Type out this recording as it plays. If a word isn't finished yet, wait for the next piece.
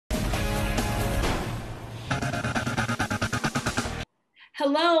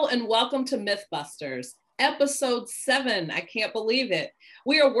Hello and welcome to Mythbusters, episode 7. I can't believe it.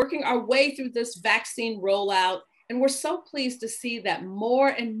 We are working our way through this vaccine rollout, and we're so pleased to see that more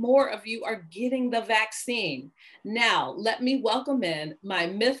and more of you are getting the vaccine. Now, let me welcome in my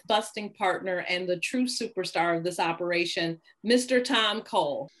myth-busting partner and the true superstar of this operation, Mr. Tom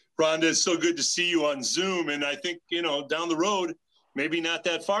Cole. Rhonda, it's so good to see you on Zoom, and I think, down the road, maybe not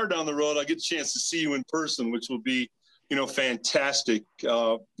that far down the road, I'll get a chance to see you in person, which will be fantastic.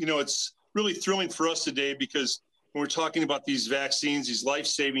 It's really thrilling for us today because when we're talking about these vaccines, these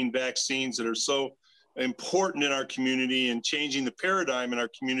life-saving vaccines that are so important in our community and changing the paradigm in our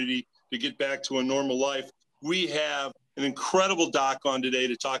community to get back to a normal life, we have an incredible doc on today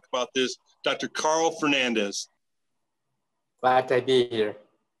to talk about this, Dr. Karl Fernandes. Glad to be here.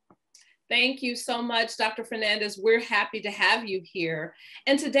 Thank you so much, Dr. Fernandes. We're happy to have you here.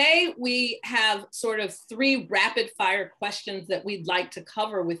 And today we have sort of 3 rapid fire questions that we'd like to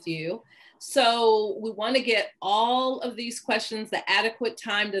cover with you. So we want to get all of these questions the adequate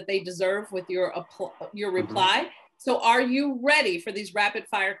time that they deserve with your reply. So are you ready for these rapid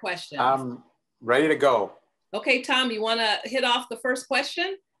fire questions? I'm ready to go. Okay, Tom, you want to hit off the first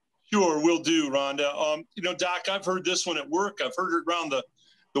question? Sure, will do, Rhonda. Doc, I've heard this one at work. I've heard it around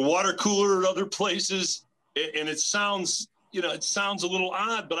the water cooler or other places, and it sounds, it sounds a little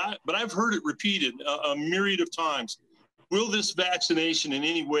odd, but I've heard it repeated a myriad of times. Will this vaccination in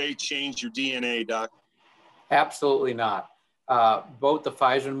any way change your DNA, Doc? Absolutely not. Both the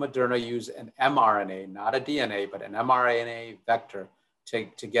Pfizer and Moderna use an mRNA, not a DNA, but an mRNA vector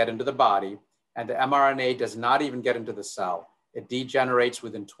to get into the body. And the mRNA does not even get into the cell. It degenerates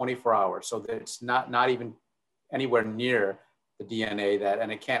within 24 hours. So that it's not even anywhere near the DNA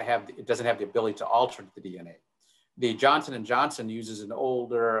and it doesn't have the ability to alter the DNA. The Johnson & Johnson uses an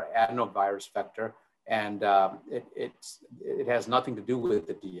older adenovirus vector, and it has nothing to do with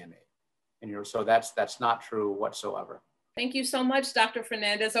the DNA. And so that's not true whatsoever. Thank you so much, Dr.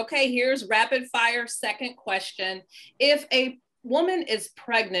 Fernandes. Okay, here's rapid fire second question. If a woman is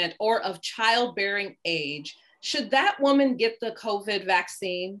pregnant or of childbearing age, should that woman get the COVID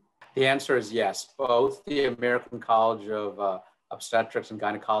vaccine? The answer is yes. Both the American College of Obstetrics and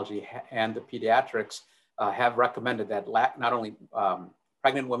Gynecology and the pediatrics have recommended that not only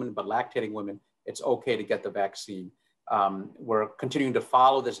pregnant women, but lactating women, it's okay to get the vaccine. We're continuing to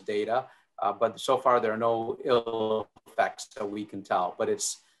follow this data, but so far there are no ill effects that we can tell. But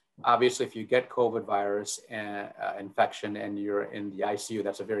it's obviously if you get COVID virus infection and you're in the ICU,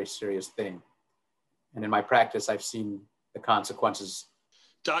 that's a very serious thing. And in my practice, I've seen the consequences.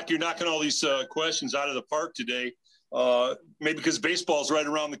 Doc, you're knocking all these questions out of the park today. Maybe because baseball's right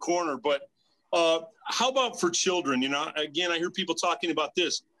around the corner, but how about for children? Again, I hear people talking about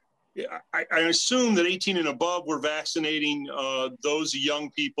this. I assume that 18 and above, we're vaccinating those young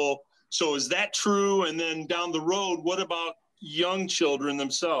people. So is that true? And then down the road, what about young children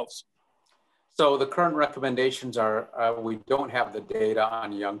themselves? So the current recommendations are, we don't have the data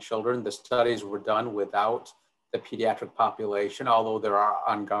on young children. The studies were done without the pediatric population, although there are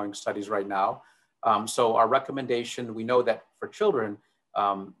ongoing studies right now. So our recommendation, we know that for children,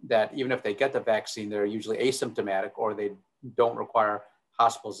 that even if they get the vaccine, they're usually asymptomatic or they don't require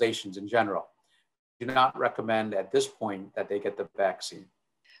hospitalizations in general. Do not recommend at this point that they get the vaccine.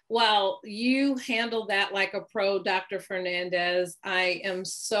 Well, you handled that like a pro, Dr. Fernandes. I am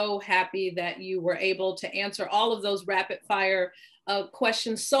so happy that you were able to answer all of those rapid fire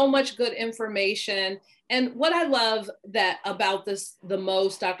questions. So much good information. And what I love about this the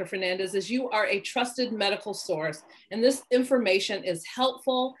most, Dr. Fernandes, is you are a trusted medical source. And this information is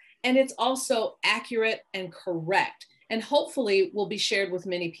helpful and it's also accurate and correct. And hopefully will be shared with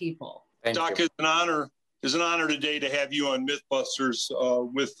many people. Doc, it's an honor today to have you on Mythbusters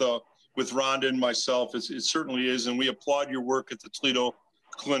with Rhonda and myself. It certainly is. And we applaud your work at the Toledo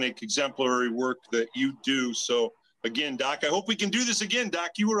Clinic, exemplary work that you do. So again, Doc, I hope we can do this again.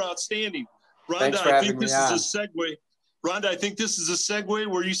 Doc, you were outstanding. Rhonda, I think this is a segue. Rhonda, I think this is a segue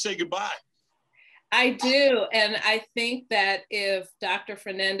where you say goodbye. I do. And I think that if Dr.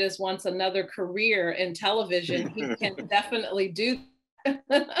 Fernandes wants another career in television, he can definitely do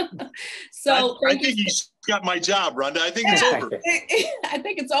that. So I think he's got my job, Rhonda. I think it's over. I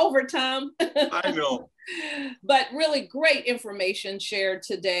think it's over, Tom. I know. But really great information shared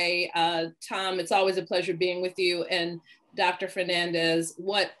today. Tom, it's always a pleasure being with you. And Dr. Fernandes,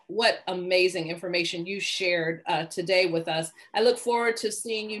 what amazing information you shared today with us. I look forward to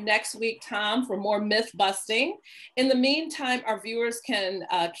seeing you next week, Tom, for more myth busting. In the meantime, our viewers can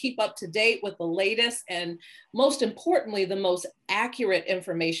keep up to date with the latest and most importantly, the most accurate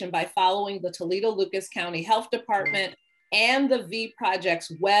information by following the Toledo-Lucas County Health Department and the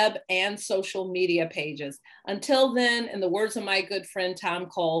VProject's web and social media pages. Until then, in the words of my good friend Tom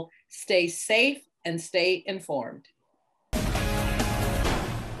Cole, stay safe and stay informed.